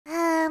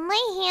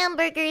my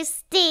hamburger's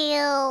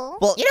stale.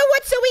 Well, you know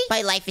what, Zoe?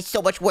 My life is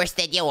so much worse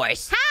than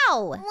yours.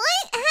 How? What?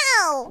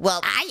 How? Well,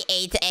 I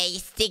ate a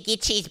stinky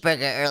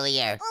cheeseburger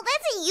earlier. Well,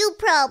 that's a you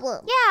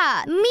problem.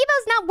 Yeah,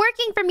 Meebo's not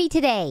working for me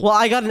today. Well,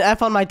 I got an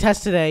F on my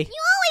test today. You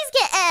always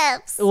get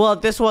Fs. Well,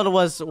 this one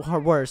was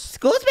worse.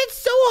 School's been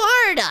so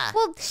hard.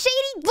 Well,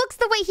 Shady looks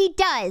the way he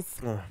does.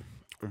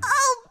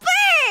 Oh,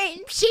 Burn!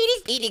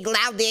 Shady's eating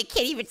loudly. I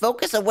can't even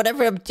focus on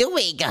whatever I'm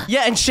doing.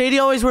 Yeah, and Shady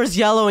always wears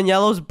yellow, and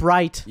yellow's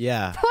bright.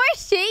 Yeah. Poor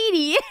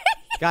Shady.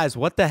 Guys,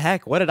 what the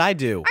heck? What did I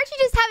do? Aren't you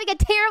just having a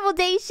terrible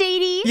day,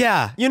 Shady?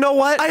 Yeah. You know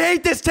what? I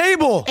hate this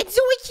table. And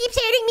Zoe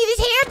keeps handing me this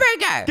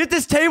hamburger. Get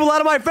this table out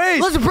of my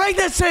face. Let's break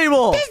this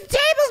table! This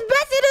table's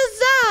messing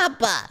us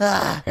up.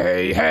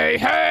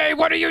 Hey,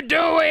 what are you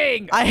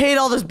doing? I hate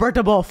all this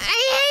Berta Buff. I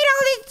hate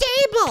all this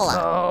table.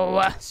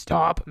 Oh,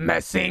 stop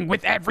messing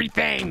with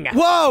everything.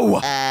 Whoa!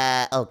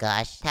 Oh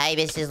gosh. Hi,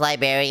 Mrs.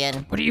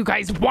 Librarian. What are you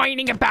guys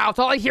whining about?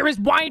 All I hear is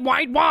whine,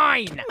 whine,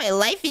 whine. My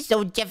life is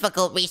so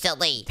difficult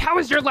recently. How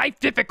is your life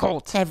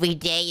difficult? Every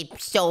day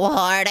it's so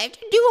hard. I have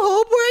to do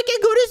homework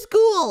and go to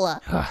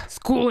school.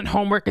 School and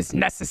homework is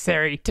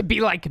necessary to be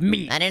like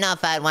me. I don't know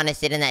if I'd want to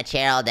sit in that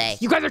chair all day.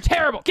 You guys are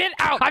terrible. Get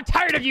out. I'm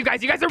tired of you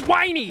guys. You guys are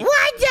whiny.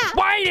 What?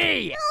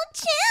 Whiny. Oh,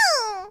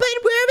 chill. But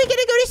where are we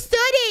gonna go to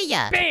study?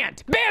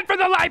 Banned from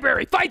the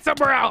library. Fight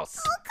somewhere else.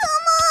 Oh, come on.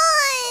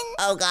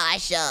 Oh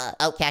gosh.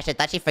 Oh, Cash, I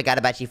thought she forgot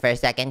about you for a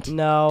second.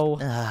 No.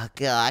 Oh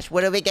gosh,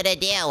 what are we gonna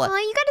do? Oh,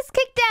 you got us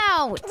kicked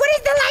out. What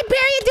is the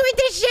librarian doing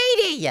to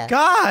Shady?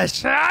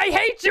 Gosh! I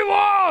hate you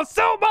all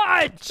so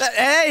much.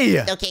 Hey!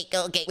 Okay,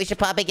 we should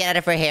probably get out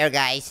of her hair,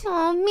 guys.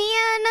 Oh, man.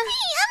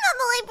 Hey, I'm not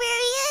the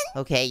librarian.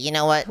 Okay, you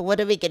know what? What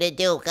are we gonna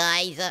do,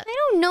 guys? I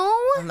don't know.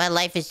 My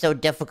life is so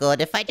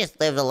difficult. If I just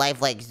lived a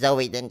life like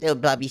Zoe, then it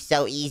would probably be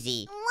so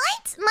easy.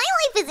 What? My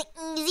life isn't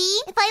easy.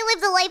 If I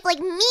lived a life like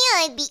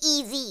Mia, it'd be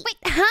easy. Wait,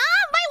 huh?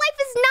 My life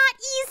is not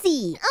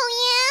easy. Oh,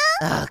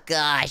 yeah? Oh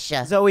gosh.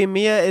 Zoe,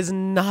 Mia is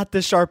not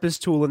the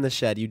sharpest tool in the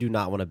shed. You do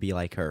not want to be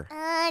like her.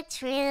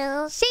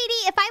 True.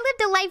 Shady, if I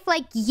lived a life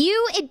like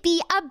you, it'd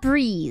be a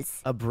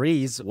breeze. A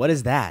breeze? What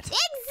is that?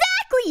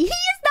 Exactly! He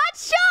is not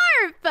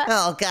sharp!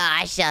 Oh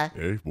gosh.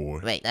 Hey, boy.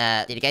 Wait,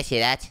 did you guys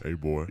hear that? Hey,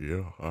 boy.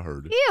 Yeah, I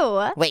heard it.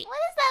 Ew. Wait, What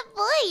is that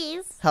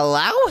voice?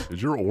 hello?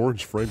 Did your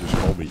orange friend just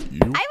call me you?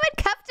 I'm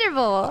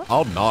uncomfortable.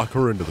 I'll knock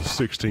her into the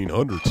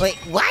 1600s. Wait,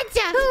 what?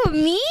 Who,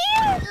 me?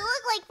 You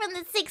look like from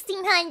the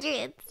 1600s.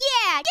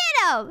 Yeah,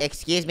 get him!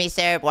 Excuse me,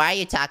 sir. Why are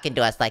you talking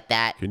to us like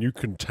that? Can you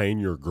contain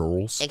your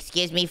girls?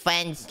 Excuse me,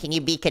 friends. Can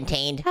you be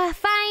contained?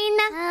 Fine.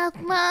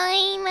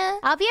 Mine.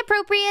 I'll be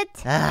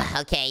appropriate.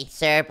 Okay,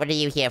 sir. What are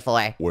you here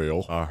for?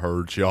 Well, I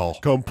heard y'all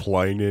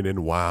complaining and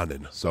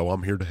whining, so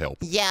I'm here to help.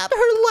 Yep.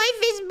 Her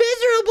life is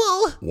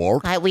miserable.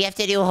 What? We have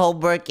to do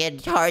homework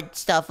and hard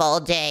stuff all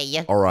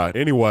day. All right.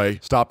 Anyway,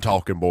 stop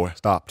talking, boy.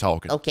 Stop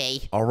talking.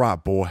 Okay. All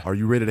right, boy. Are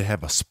you ready to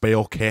have a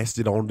spell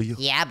casted onto you?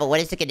 Yeah, but what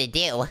is it gonna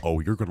do? Oh,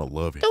 you're gonna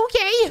love it.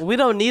 Okay. We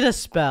don't need a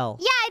spell.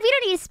 Yeah, we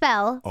don't need a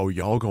spell. Oh,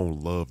 y'all gonna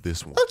love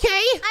this one.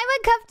 Okay. I'm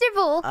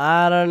uncomfortable.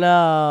 I don't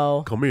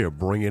know. Come here,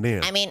 bring it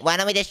in. I mean, why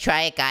don't we just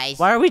try it, guys?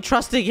 Why are we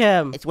trusting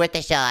him? It's worth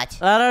a shot.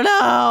 I don't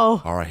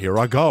know. All right, here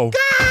I go.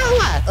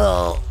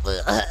 Oh. Oh,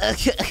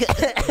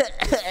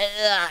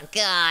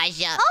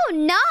 gosh. Oh,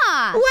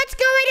 nah. What's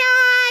going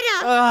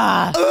on?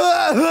 Ah.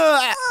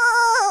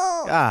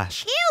 Oh.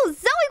 Gosh. Ew, Zoe,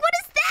 what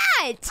is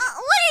that? What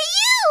are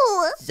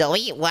you?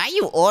 Zoe, why are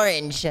you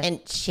orange? And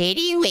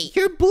Shady, wait,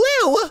 you're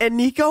blue. And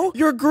Nico,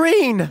 you're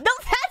green. No,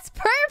 that's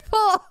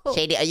purple.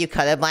 Shady, are you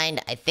colorblind?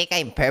 I think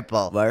I'm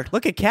purple.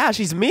 Look at Cash.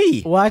 He's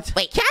me. What?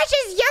 Wait, Cash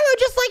is yellow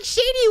just like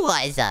Shady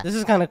was. This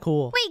is kind of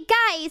cool. Wait,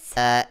 guys.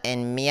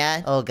 And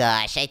Mia? Oh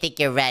gosh, I think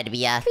you're red,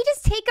 Mia. Can we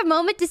just take a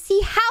moment to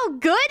see how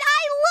good I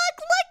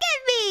look? Look at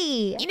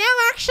me. You know,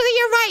 actually,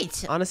 you're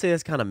right. Honestly,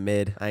 that's kind of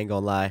mid. I ain't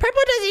gonna lie.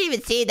 Purple doesn't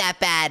even seem that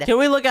bad. Can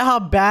we look at how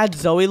bad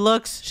Zoe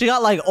looks? She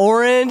got like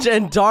orange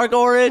and dark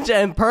orange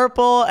and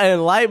purple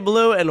and light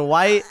blue and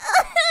white.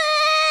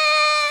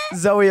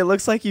 Zoe, it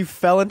looks like you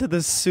fell into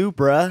the soup,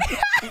 bruh.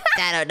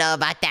 I don't know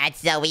about that,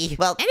 Zoe.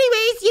 Well,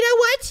 anyways, you know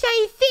what?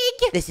 I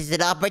think this is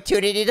an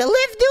opportunity to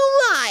live new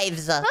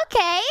lives.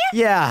 Okay.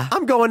 Yeah,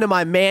 I'm going to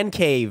my man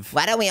cave.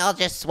 Why don't we all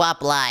just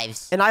swap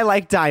lives? And I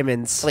like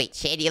diamonds. Wait,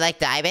 Shady, you like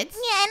diamonds?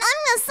 Yeah, and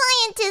I'm a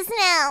scientist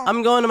now.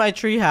 I'm going to my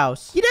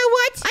treehouse. You know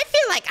what? I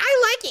feel like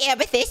I like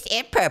amethyst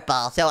and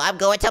purple, so I'm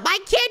going to my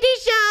candy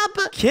shop.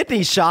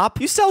 Kidney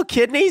shop? You sell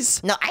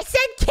kidneys? No, I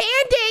said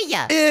candy.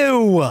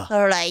 Ew.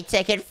 All right,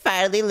 I can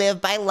finally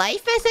live my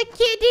life as a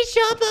candy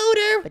shop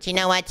owner. But you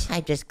know what?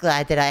 I'm just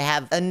glad that I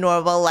have a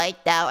normal life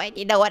now. And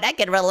you know what? I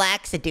can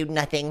relax and do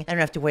nothing. I don't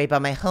have to worry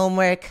about my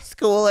homework,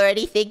 school, or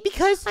anything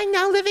because I'm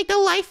now living the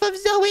life of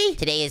Zoe.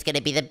 Today is going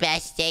to be the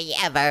best day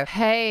ever.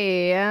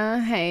 Hey.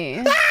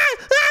 What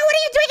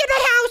are you doing in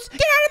my house?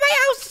 Get out of my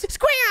house!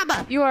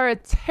 Scram! You are a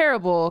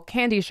terrible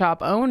candy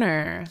shop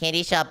owner.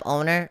 Candy shop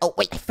owner? Oh,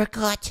 wait, I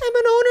forgot. I'm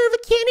an owner of a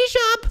candy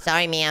shop.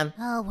 Sorry, ma'am.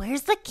 Oh,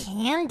 where's the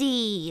candy?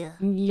 candy.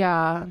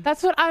 Yeah,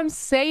 that's what I'm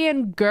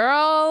saying,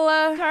 girl.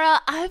 Girl,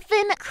 I've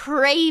been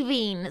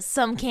craving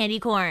some candy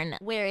corn.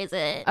 Where is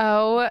it?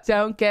 Oh,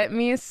 don't get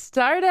me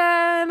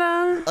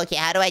started. Okay,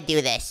 how do I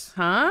do this?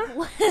 Huh?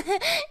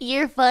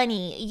 You're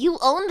funny. You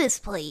own this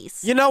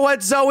place. You know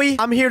what, Zoe?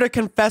 I'm here to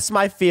confess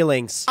my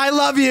feelings. I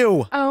love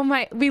you. Oh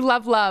my, we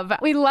love love.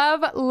 We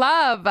love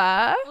love.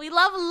 We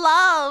love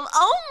love.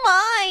 Oh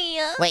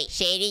my. Wait,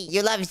 Shady,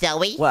 you love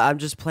Zoe? Well, I'm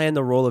just playing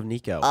the role of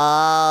Nico.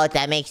 Oh,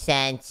 that makes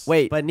sense.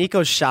 Wait, but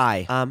Nico's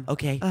shy.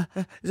 Okay.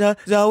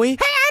 Zoe? Hey,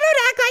 I don't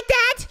act like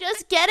that!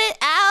 Just get it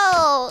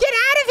out. Get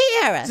out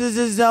of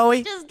here!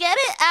 Zoe? Just get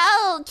it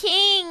out,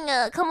 King.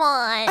 Come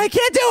on. I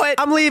can't do it.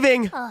 I'm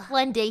leaving.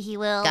 One day he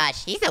will.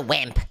 Gosh, he's a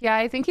wimp. Yeah,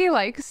 I think he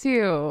likes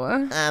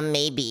you.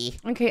 Maybe.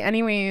 Okay,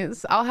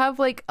 anyways, I'll have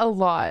like a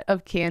lot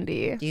of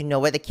candy. Do you know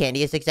where the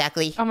candy is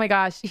exactly? Oh my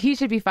gosh, he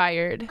should be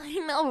fired. I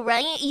know,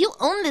 right? You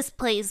own this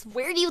place.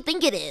 Where do you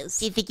think it is?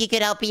 Do you think you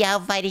could help me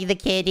out fighting the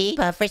candy?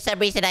 But for some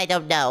reason, I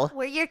don't know.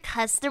 We're your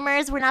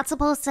customers. We're not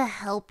supposed to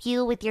help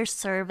you with your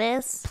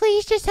service.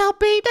 Please just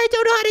help me. I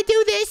don't know how to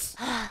do this.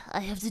 I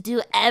have to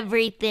do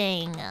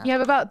everything. You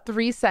have about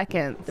 3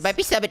 seconds. There might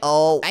be some.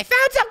 Oh, I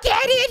found some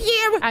candy in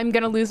here. I'm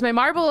gonna lose my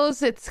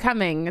marbles. It's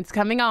coming. It's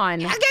coming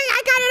on. Okay,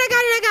 I got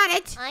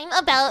it. I'm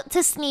about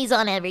to sneeze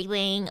on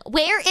everything.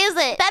 Where is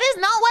it? That is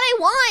not what I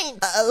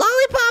want.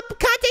 Lollipop,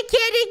 cotton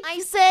candy. I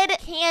said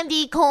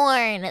candy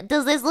corn.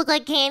 Does this look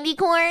like candy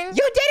corn?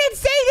 You didn't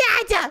say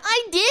that.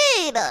 I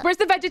did. Where's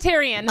the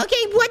vegetarian?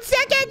 Okay, 1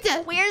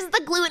 second. Where's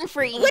the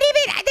gluten-free? What do you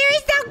mean? There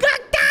is no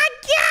cooked.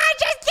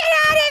 Just get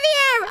out of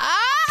here.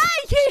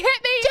 He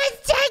hit me.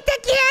 Just take the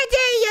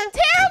candy.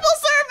 Terrible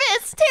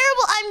service.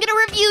 Terrible. I'm gonna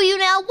review you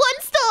now. 1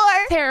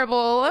 star.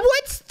 Terrible. 1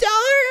 star?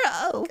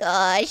 Oh,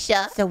 gosh.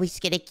 Zoe's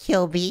gonna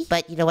kill me.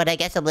 But you know what? I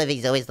guess I'm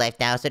living Zoe's life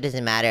now, so it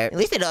doesn't matter. At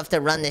least I don't have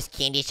to run this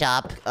candy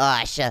shop.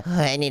 Gosh.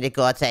 I need to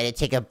go outside and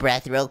take a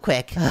breath real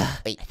quick.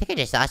 Wait, I think I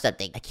just saw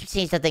something. I keep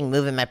seeing something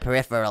move in my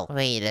peripheral.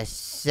 Wait a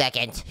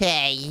second.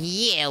 Hey,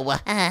 you.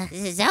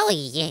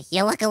 Zoe,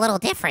 you look a little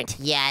different.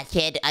 Yeah,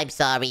 kid, I'm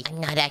sorry. I'm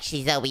not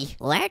actually Zoe.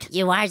 What?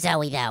 You are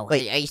Zoe, though.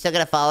 Wait, are you still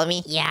gonna follow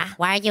me? Yeah.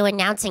 Why are you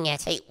announcing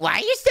it? Hey, why are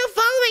you still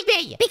following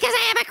me? Because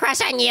I have a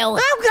crush on you. Oh,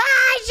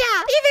 gosh!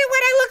 Even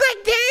when I look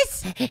like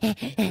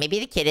this? Maybe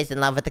the kid is in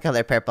love with the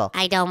color purple.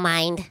 I don't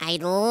mind. I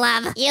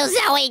love you,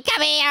 Zoe.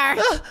 Come here.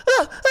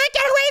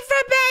 Get away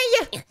from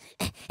me!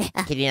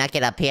 Can you not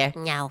get up here?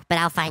 No, but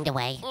I'll find a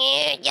way.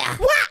 Yeah.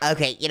 What?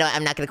 Okay, you know what?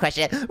 I'm not gonna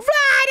question it. Run!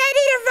 I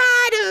need to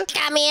run!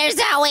 Come here,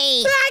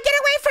 Zoe. Get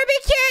away from me,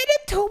 kid!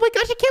 Oh my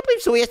gosh, I can't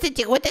believe Zoe has to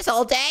deal with this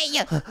all day.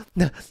 Kid, get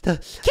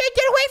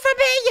away from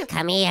me!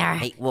 Come here.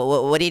 Hey,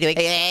 what are you doing?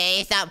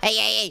 Hey, stop!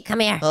 Hey!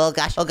 Come here. Oh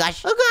gosh!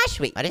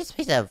 Wait, what is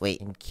this of?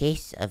 Wait, in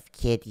case of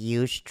kid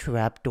use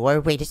trapdoor.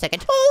 Wait a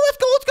second. Oh, let's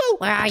go!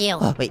 Where are you?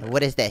 Oh, wait,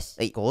 what is this?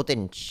 A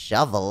golden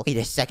shovel. Wait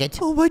a second.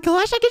 Oh my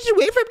gosh, I can just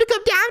wait for him to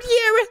come down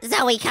here.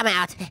 Zoe, come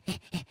out.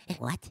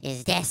 What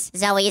is this?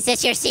 Zoe, is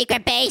this your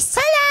secret base?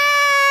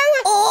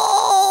 Hello!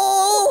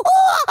 Oh!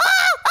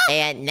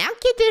 And now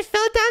kid just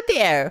fell down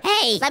there.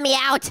 Hey, let me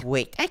out.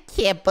 Wait, I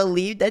can't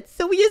believe that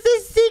Zoe is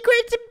a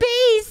secret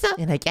base.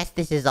 And I guess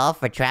this is all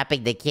for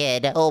trapping the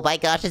kid. Oh my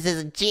gosh, this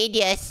is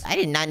genius. I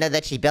did not know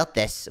that she built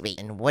this. Wait,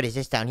 and what is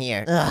this down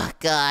here? Oh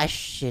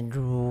gosh, and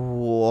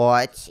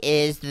what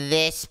is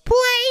this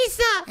place?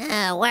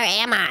 Where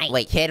am I?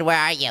 Wait, kid, where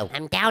are you?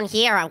 I'm down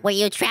here where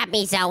you trapped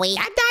me, Zoe.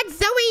 I'm not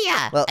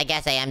Zoe. Well, I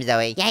guess I am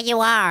Zoe. Yeah,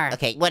 you are.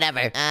 Okay,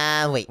 whatever.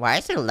 Wait, why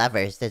is there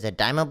levers? There's a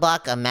diamond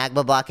block, a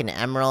magma block, an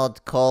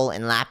emerald, coal,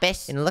 and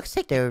lapis. And it looks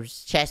like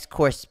there's chests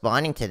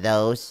corresponding to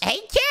those. Hey,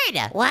 kid!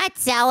 What,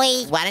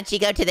 Zoe? Why don't you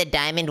go to the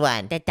diamond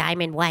one? The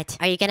diamond what?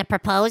 Are you gonna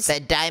propose? The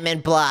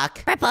diamond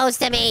block. Propose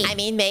to me. I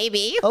mean,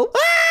 maybe. Oh!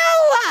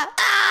 What?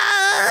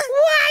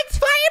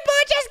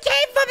 Fireball just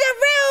came from the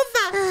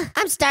roof!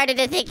 I'm starting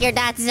to think you're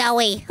not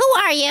Zoe. Who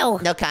are you?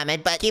 No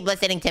comment, but keep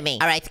listening to me.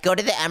 All right, go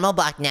to the emerald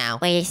block now.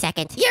 Wait a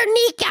second. You're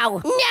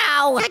Nico.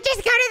 No.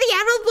 Just go to the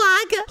emerald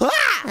block.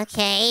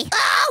 Okay.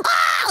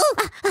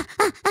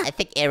 I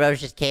think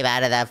arrows just came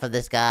out of that from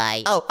the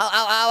sky. Oh,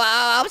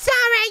 I'm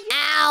sorry.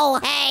 Ow.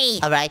 Hey.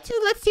 All right, so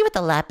let's see what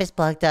the lapis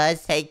block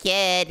does. Hey,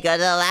 kid, go to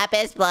the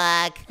lapis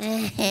block.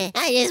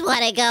 I just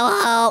want to go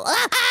home.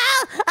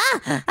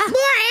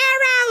 More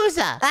arrows.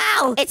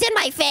 Ow. It's in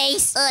my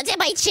face. It's in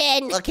my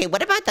chin. Okay,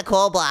 what about the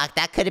coal block?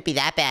 That couldn't be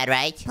that bad,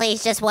 right?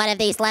 Please, just one of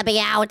these let me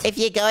out. If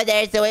you go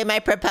there, Zoe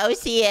might propose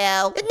to you.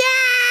 No!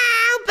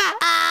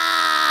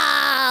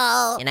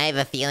 Oh. And I have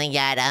a feeling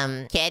that,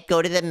 can't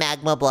go to the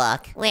magma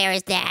block. Where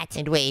is that?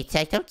 And wait,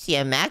 I don't see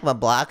a magma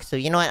block, so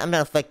you know what? I'm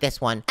gonna flick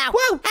this one. Ow.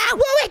 Whoa!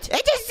 Whoa, it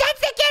just sets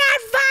the kid on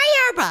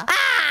fire!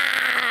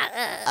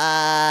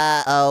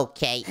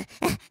 Okay.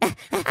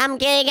 I'm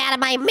getting out of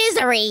my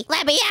misery.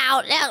 Let me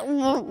out.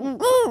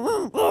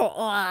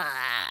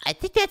 I I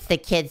think that's the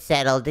kid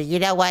settled. You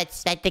know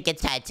what? I think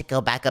it's time to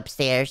go back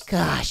upstairs.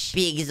 Gosh,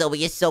 being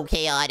Zoe is so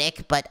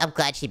chaotic, but I'm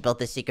glad she built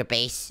the secret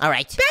base. All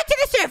right, back to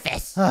the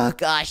surface. Oh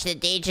gosh, the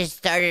day just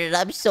started and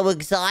I'm so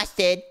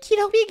exhausted. You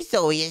know, being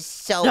Zoe is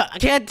so... I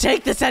can't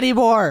take this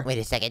anymore. Wait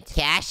a second,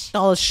 Cash?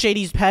 All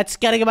Shady's pets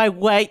getting in my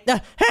way.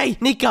 Hey,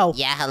 Nico.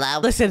 Yeah, hello?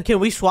 Listen, can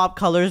we swap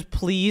colors,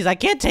 please? I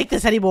can't take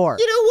this anymore.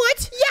 You know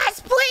what? Yes,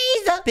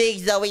 please! Big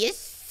Zoe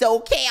is so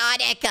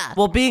chaotic.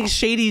 Well, being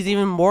Shady is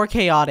even more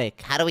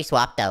chaotic. How do we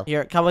swap, though?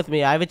 Here, come with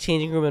me. I have a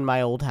changing room in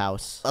my old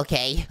house.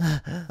 Okay.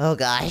 Oh,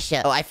 gosh.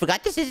 Oh, I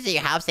forgot this isn't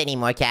your house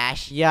anymore,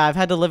 Cash. Yeah, I've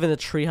had to live in the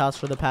treehouse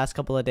for the past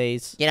couple of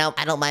days. You know,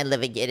 I don't mind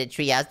living in a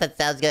treehouse. That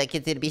sounds good.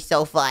 It's gonna be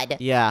so fun.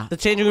 Yeah, the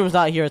changing room's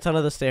not here. It's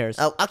under the stairs.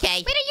 Oh,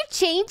 okay. Wait, are you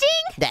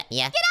changing? Yeah.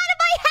 Get out of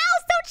my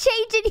house! Don't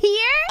change it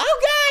here! Oh,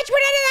 gosh,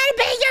 we're not allowed to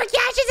be here,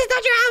 Cash. This is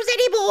not your house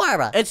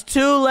anymore. It's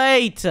too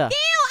late. Ew, I'm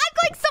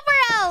going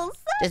somewhere else!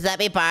 Just let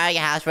me borrow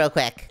your house real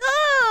quick.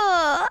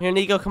 Ugh. Here,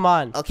 Nico, come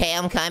on. Okay,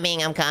 I'm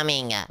coming.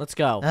 Let's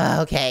go.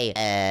 Okay.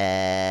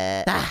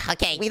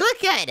 Okay, we look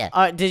good.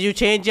 Did you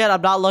change yet?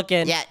 I'm not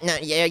looking. Yeah, no,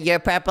 you're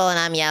purple and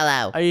I'm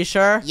yellow. Are you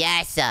sure?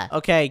 Yes.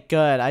 Okay,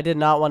 good. I did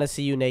not want to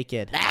see you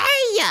naked. Hey!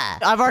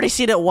 I've already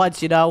seen it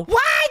once, you know?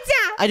 What?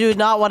 I do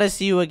not want to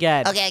see you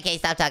again. Okay,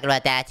 stop talking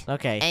about that.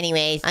 Okay.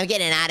 Anyways, I'm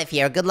getting out of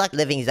here. Good luck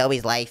living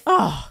Zoe's life.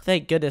 Oh,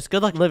 thank goodness.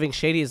 Good luck living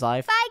Shady's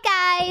life. Bye,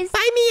 guys!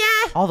 Bye,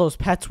 Mia! All those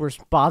pets were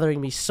bothering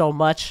me so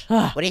much.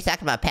 What are you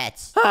talking about,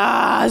 pets?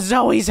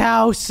 Zoe's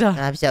house.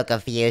 I'm so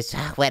confused.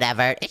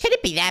 Whatever. It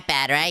shouldn't be that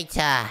bad, right?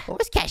 What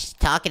was Cash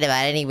talking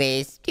about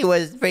anyways? He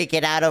was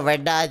freaking out over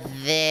nothing.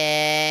 What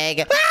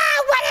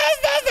is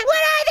this?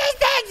 What are these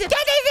things?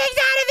 Get these things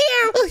out of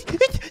here!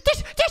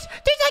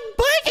 There's like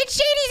birds in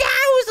Shady's house!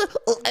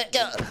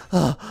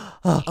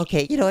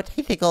 Okay, you know what?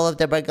 I think all of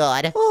them are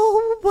gone.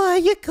 Oh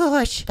my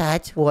gosh.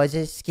 That was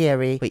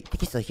scary. Wait, I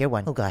can still hear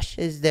one. Oh gosh.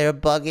 Is there a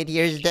bug in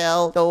here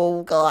still?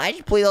 Oh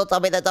gosh. Please don't tell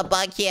me there's a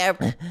bug here.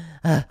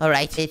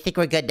 Alright, I think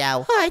we're good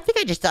now. I think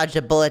I just dodged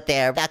a bullet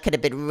there. That could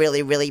have been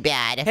really, really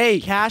bad. Hey,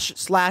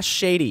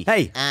 Cash/Shady.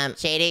 Hey,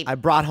 Shady, I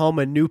brought home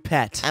a new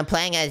pet. I'm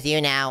playing as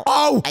you now.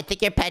 Oh! I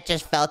think your pet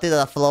just fell through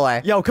the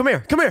floor. Yo, come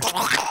here.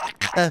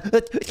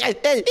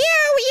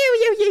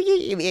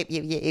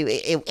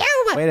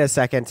 Wait a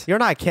second. You're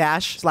not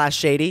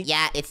Cash/Shady.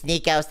 Yeah, it's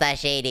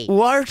Nico/Shady.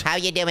 What? How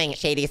you doing,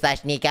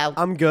 Shady/Nico?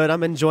 I'm good.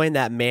 I'm enjoying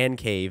that man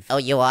cave. Oh,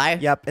 you are?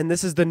 Yep, and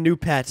this is the new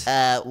pet.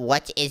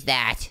 What is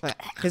that?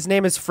 His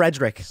name is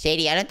Frederick.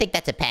 Shady, I don't think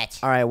that's a pet.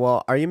 All right,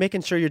 well, are you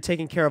making sure you're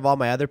taking care of all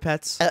my other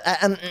pets?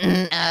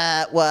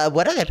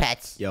 What other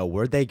pets? Yo,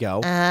 where'd they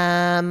go?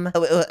 Don't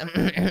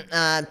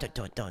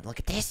look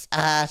at this.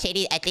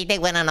 Shady, I think they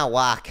went on a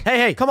walk.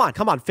 Hey, come on.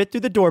 Fit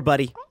through the door,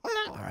 buddy.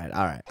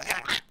 All right.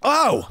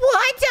 Oh!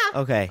 What?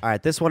 Okay, all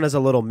right, this one is a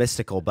little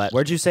mystical, but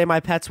where'd you say my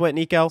pets went,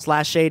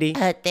 Nico/Shady?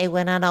 They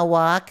went on a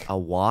walk. A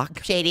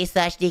walk?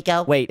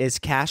 Shady/Nico. Wait, is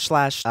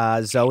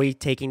Cash/Zoe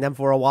taking them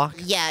for a walk?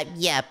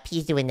 Yeah,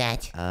 he's doing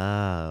that.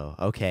 Oh,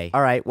 okay.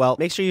 All right, well,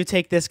 make sure you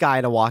take this guy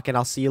on a walk, and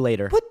I'll see you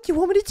later. What? You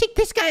want me to take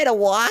this guy on a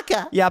walk?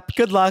 Yep,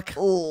 good luck.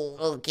 Oh,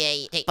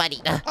 okay. Hey,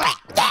 buddy. No.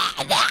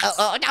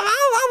 I'm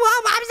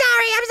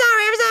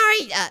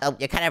sorry. Oh,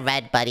 you're kind of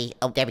red, buddy.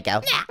 Oh, there we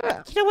go.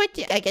 You know what?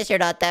 I guess you're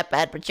not that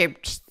bad, but you're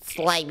just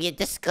slimy and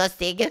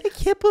disgusting. I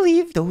can't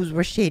believe those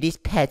were Shady's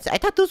pets. I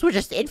thought those were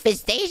just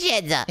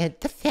infestations. And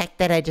the fact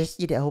that I just,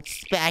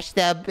 smashed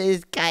them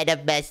is kind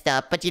of messed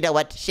up. But you know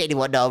what? Shady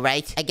won't know,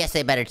 right? I guess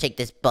I better take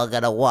this bug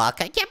on a walk.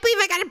 I can't believe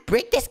I gotta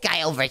bring this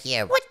guy over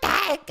here. What the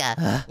heck?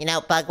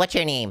 Bug, what's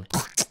your name?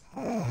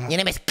 Your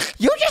name is...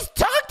 You just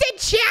talked in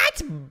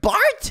chat,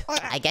 Bart?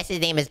 I guess his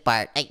name is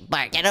Bart. Hey,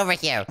 Bart, get over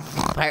here.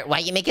 Bart, why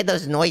are you making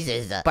those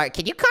noises? Bart,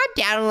 can you calm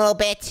down a little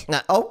bit?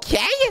 Okay.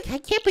 I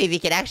can't believe he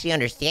can actually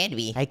understand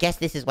me. I guess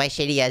this is why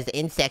Shady has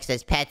insects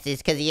as pets, is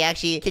because he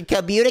actually can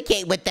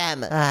communicate with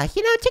them.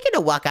 Taking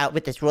a walk out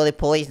with this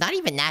roly-poly is not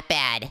even that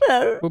bad.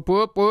 Whoop,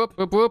 whoop, whoop,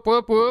 whoop, whoop,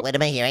 whoop, whoop. What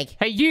am I hearing?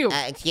 Hey, you!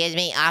 Excuse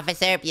me,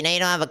 officer. You know you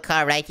don't have a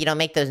car, right? You don't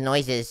make those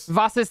noises.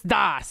 Was ist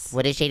das?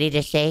 What did Shady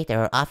just say?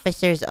 There are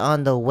officers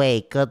on the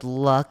way. Good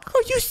luck.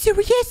 Are you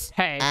serious?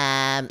 Hey.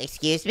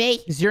 Excuse me?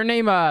 Is your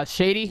name,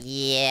 Shady?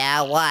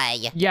 Yeah, why?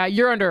 Yeah,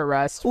 you're under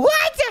arrest. What?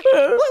 What do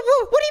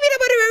you mean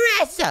I'm under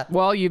arrest?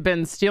 Well, you've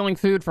been stealing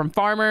food from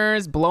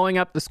farmers, blowing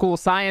up the school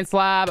science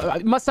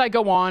lab. Must I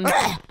go on?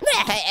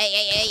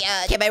 Hey,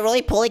 can my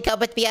roly-poly come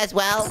with me as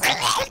well?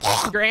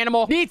 Your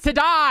animal needs to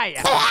die!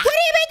 What do you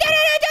mean? No,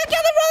 don't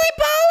kill the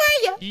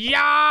roly-poly!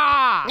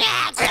 Yeah!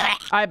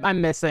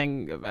 I'm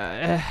missing. No,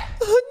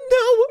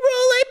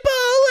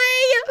 roly-poly!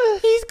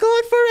 He's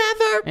gone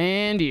forever.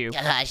 And you.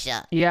 Gosh.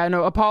 Yeah,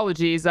 no,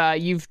 apologies.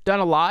 You've done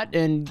a lot,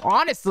 and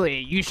honestly,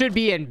 you should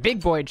be in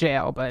big boy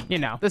jail, but,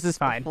 this is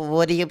fine.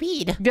 What do you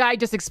mean? I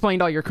just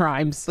explained all your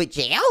crimes. Wait,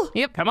 jail?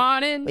 Yep, come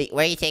on in. Wait,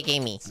 where are you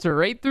taking me?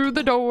 Straight through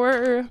the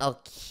door.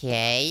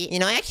 Okay.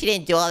 I actually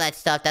didn't do all that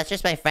stuff. That's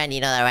just my friend,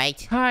 you know that,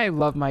 right? I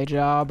love my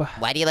job.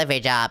 Why do you love your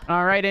job?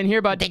 All right, in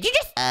here, bud. Did you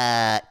just...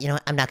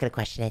 I'm not gonna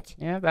question it.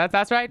 Yeah,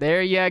 that's right.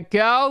 There you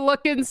go,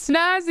 looking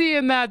snazzy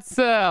in that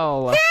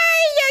cell. Hey,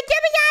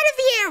 get me out of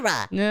here!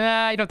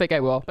 Nah, I don't think I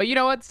will. But you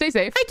know what? Stay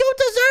safe. I don't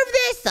deserve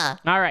this.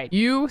 All right,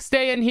 you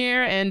stay in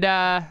here, and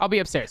I'll be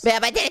upstairs.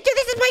 Ma'am, I didn't do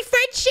this. It's my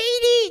friend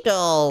Shady.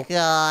 Oh,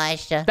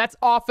 gosh. That's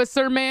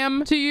officer,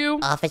 ma'am, to you.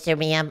 Officer,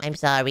 ma'am, I'm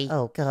sorry.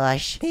 Oh,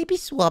 gosh. Maybe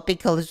swapping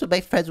colors with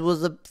my friends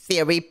was a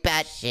very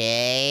bad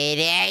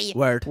Shady.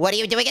 Word. What are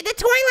you doing in the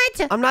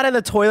toilet? I'm not in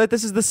the toilet.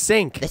 This is the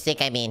sink. The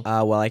sink, I mean.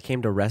 Well, I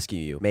came to rescue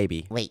you.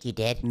 Maybe. Wait, you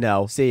did?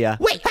 No. See ya.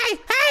 Wait, hey!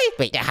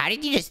 Wait, how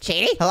did you just...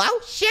 Shady? Hello?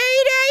 Shady?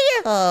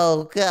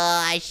 Oh,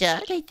 gosh.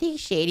 I think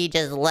Shady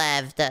just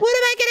left. What am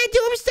I gonna do?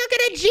 I'm stuck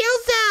in a jail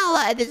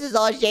cell. This is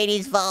all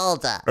Shady's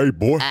fault. Hey,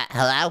 boy.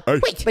 Hello? Hey.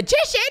 Wait,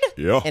 magician?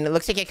 Yeah. And it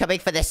looks like you're coming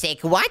for the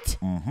sink. What?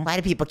 Why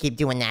do people keep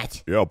doing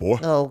that? Yeah, boy.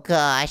 Oh,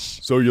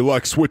 gosh. So you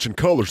like switching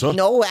colors, huh?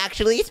 No,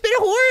 actually, it's been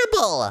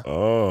horrible.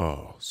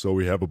 Oh, so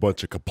we have a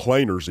bunch of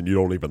complainers and you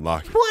don't even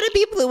like it. Want to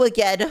be blue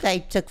again. I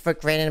took for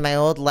granted my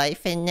old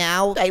life, and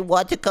now I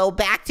want to go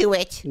back to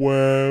it.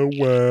 Wow.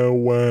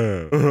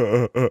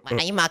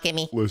 Are you mocking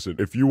me? Listen,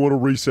 if you want to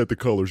reset the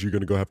colors, you're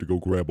going to have to go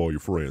grab all your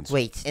friends.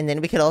 Wait, and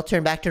then we could all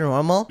turn back to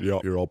normal? Yeah,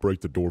 here, I'll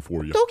break the door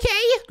for you. Okay.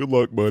 Good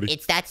luck, buddy.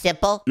 It's that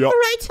simple? Yep. All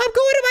right, I'm going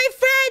to my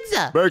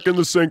friends. Back in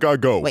the sink I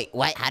go. Wait,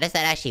 what? How does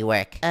that actually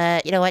work?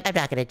 You know what? I'm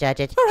not going to judge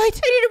it. All right,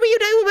 I need to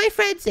reunite with my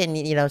friends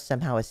and,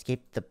 somehow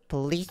escape the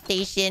police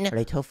station. All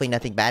right, hopefully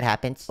nothing bad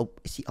happens. Oh,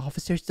 is the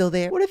officer still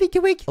there? What are they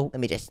doing? Oh, let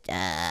me just,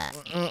 I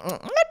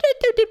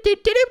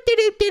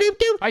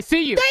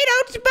see you. They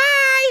don't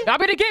bye! I'm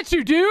gonna get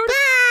you, dude.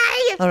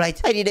 Bye! All right,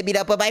 I need to meet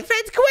up with my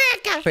friends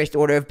quick. First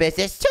order of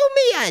business, 2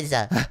 Mias.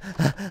 Mia,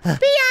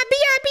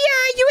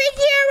 you in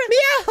here?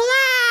 Mia,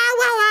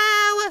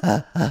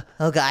 hello.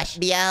 Oh gosh,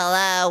 Mia,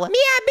 hello.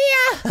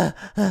 Mia.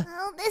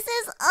 Oh, this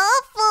is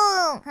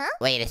awful. Huh?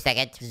 Wait a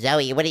second,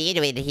 Zoe, what are you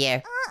doing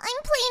here?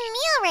 I'm playing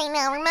Mia right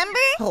now, remember?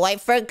 Oh, I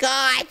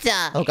forgot.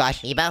 Oh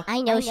gosh, Meebo.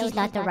 I know she's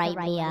not the right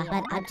Mia,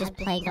 but I'm just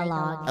playing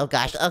along. Oh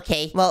gosh,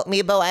 okay. Well,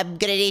 Meebo, I'm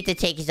gonna need to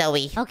take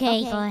Zoe.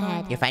 Okay, go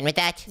ahead. You're fine with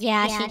that?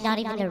 Yeah, she's not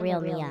even the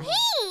real Mia. Hey!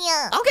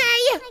 Okay.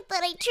 I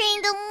thought I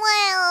trained him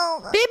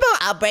well. Meebo,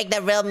 I'll bring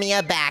the real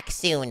Mia back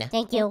soon.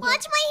 Thank you.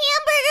 Watch my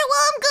hamburger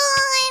while I'm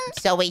gone.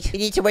 Zoe, we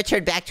need to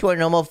return back to our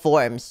normal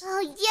forms.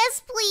 Oh,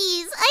 yes,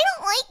 please. I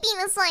don't like being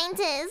a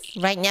scientist.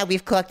 Right now,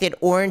 we've collected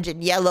orange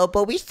and yellow,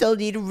 but we still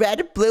need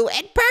red, blue,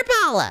 and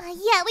purple.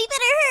 Yeah, we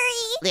better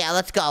hurry. Yeah,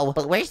 let's go.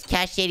 But where's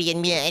Cash, Shady,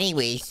 and Mia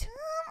anyways?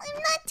 I'm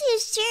not too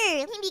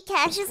sure. Maybe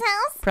Cash's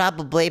house?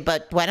 Probably,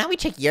 but why don't we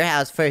check your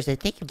house first? I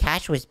think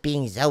Cash was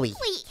being Zoe.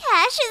 Wait,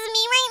 Cash is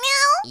me right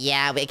now?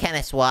 Yeah, we kind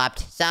of swapped.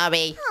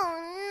 Sorry. Oh,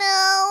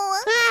 no.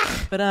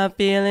 But I'm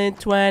feeling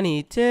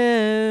 22.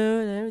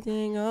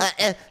 Everything else.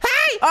 Hey!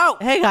 Oh,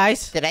 hey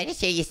guys. Did I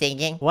just hear you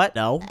singing? What?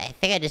 No. I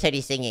think I just heard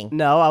you singing.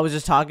 No, I was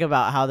just talking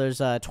about how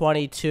there's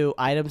 22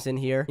 items in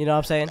here. You know what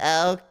I'm saying?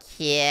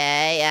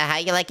 Okay. How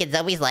you liking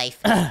Zoe's life?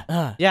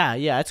 Yeah,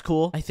 it's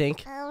cool, I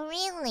think. Oh,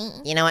 really?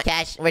 You know what,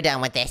 Cash? We're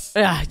done with this.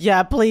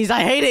 Yeah, please.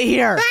 I hate it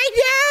here. I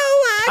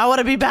know! I want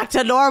to be back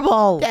to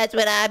normal. That's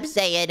what I'm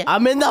saying.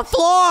 I'm in the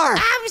floor.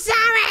 I'm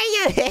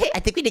sorry! I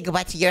think we need to go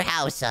back to your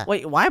house.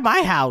 Wait, why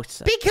my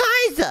house?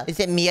 Because! Is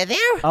it Mia there?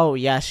 Oh,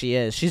 yeah, she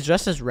is. She's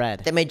dressed as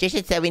red. The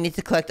magician said we need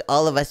to collect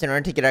all of us in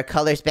order to get our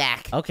colors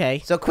back.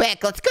 Okay. So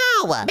quick, let's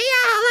go! Mia,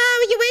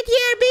 hello! You in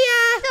here,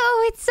 Mia?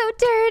 Oh, it's so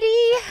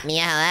dirty.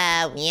 Mia,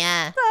 hello!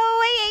 Mia?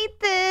 Oh, I hate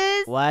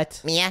this.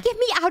 What? Mia? Get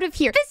me out of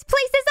here. This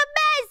place is a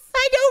mess.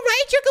 I know,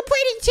 right? You're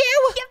complaining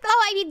too? Yep.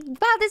 Oh, I mean,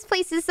 wow, this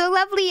place is so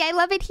lovely. I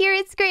love it here.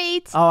 It's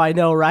great. Oh, I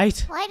know,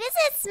 right? Why does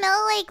it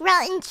smell like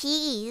rotten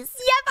cheese?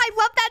 Yep, I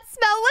love that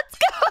smell. Let's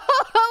go,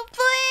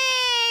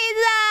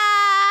 please.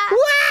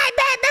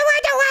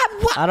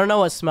 What? I don't know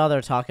what smell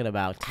they're talking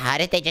about. How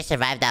did they just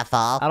survive that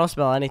fall? I don't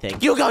smell anything.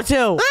 You go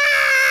too.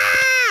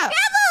 Ah!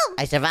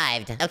 I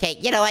survived. Okay,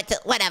 you know what?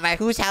 Whatever.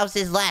 Whose house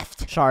is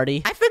left?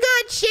 Shardy. I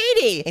forgot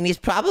Shady, and he's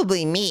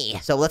probably me.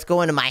 So let's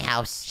go into my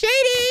house. Shady,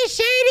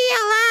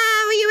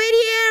 hello, are you in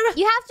here?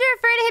 You have to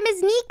refer to him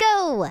as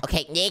Nico.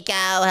 Okay, Nico,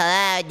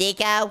 hello,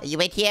 Nico, are you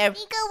in here?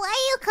 Nico, why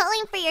are you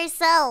calling for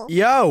yourself?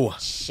 Yo.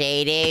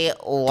 Shady,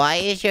 why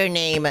is your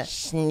name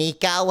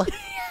Sneeko?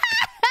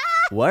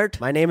 What?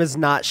 My name is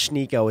not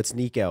Shneeko. It's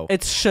Nico.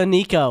 It's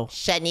Shaniko.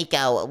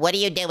 Shaniko, what are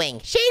you doing?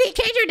 Shady,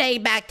 change your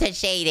name back to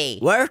Shady.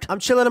 What? I'm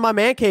chilling in my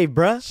man cave,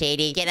 bruh.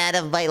 Shady, get out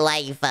of my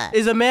life.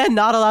 Is a man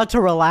not allowed to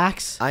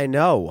relax? I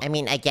know. I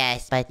mean, I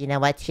guess, but you know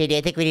what, Shady,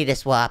 I think we need to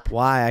swap.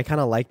 Why? I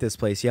kind of like this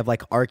place. You have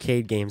like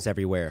arcade games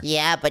everywhere.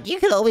 Yeah, but you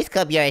can always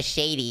come here as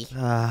Shady.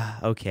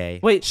 Okay.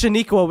 Wait,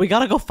 Shaniqua, we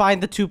gotta go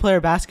find the 2-player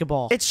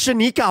basketball. It's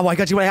Shanika. Why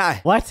got you my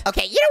eye? What?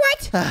 Okay, you know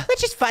what? Let's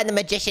just find the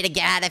magician and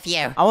get out of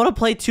here. I want to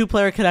play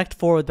 2-player Connect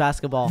 4 with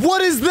basketball.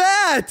 What is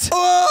that?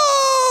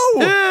 Oh!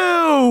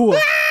 Ew!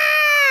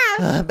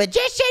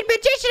 Magician,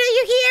 are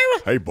you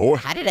here? Hey, boy.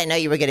 How did I know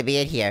you were gonna be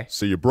in here?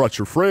 See, you brought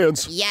your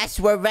friends. Yes,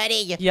 we're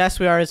ready. Yes,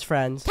 we are his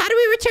friends. How do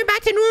we return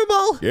back to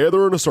normal? Yeah,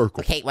 they're in a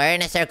circle. Okay, we're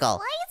in a circle.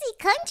 Why is he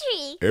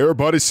country?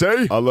 Everybody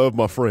say, I love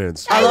my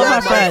friends. I love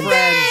my friends.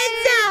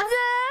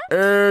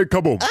 And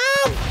kaboom.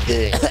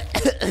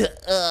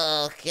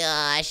 Oh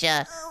gosh.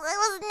 What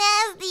was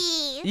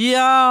nasty.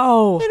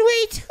 Yo. And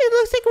wait, it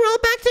looks like we're all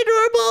back to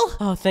normal.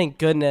 Oh, thank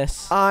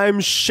goodness. I'm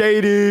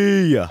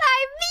Shady. I'm Mia.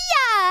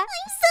 I'm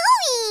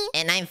Zoe.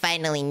 And I'm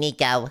finally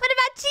Nico. What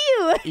about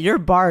you? You're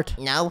Bart.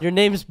 No. Your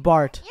name's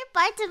Bart. You're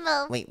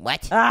Bartimo. Wait,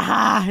 what?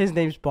 Aha, his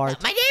name's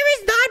Bart. My name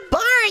is not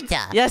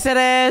Bart. Yes, it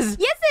is.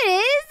 Yes, it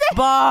is.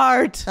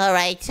 Bart. All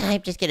right,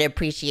 I'm just gonna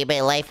appreciate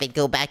my life and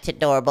go back to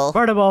normal.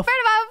 Bartaboff.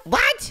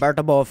 What?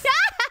 Bartaboff.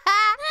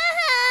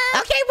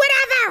 Okay,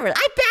 whatever. I'm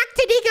back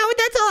to Nico, and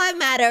that's all that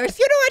matters.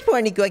 You know what?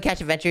 For Nico and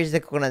Catch Adventures, the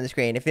one on the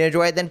screen. If you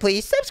enjoyed, then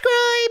please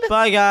subscribe.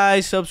 Bye,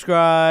 guys.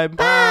 Subscribe.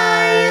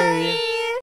 Bye.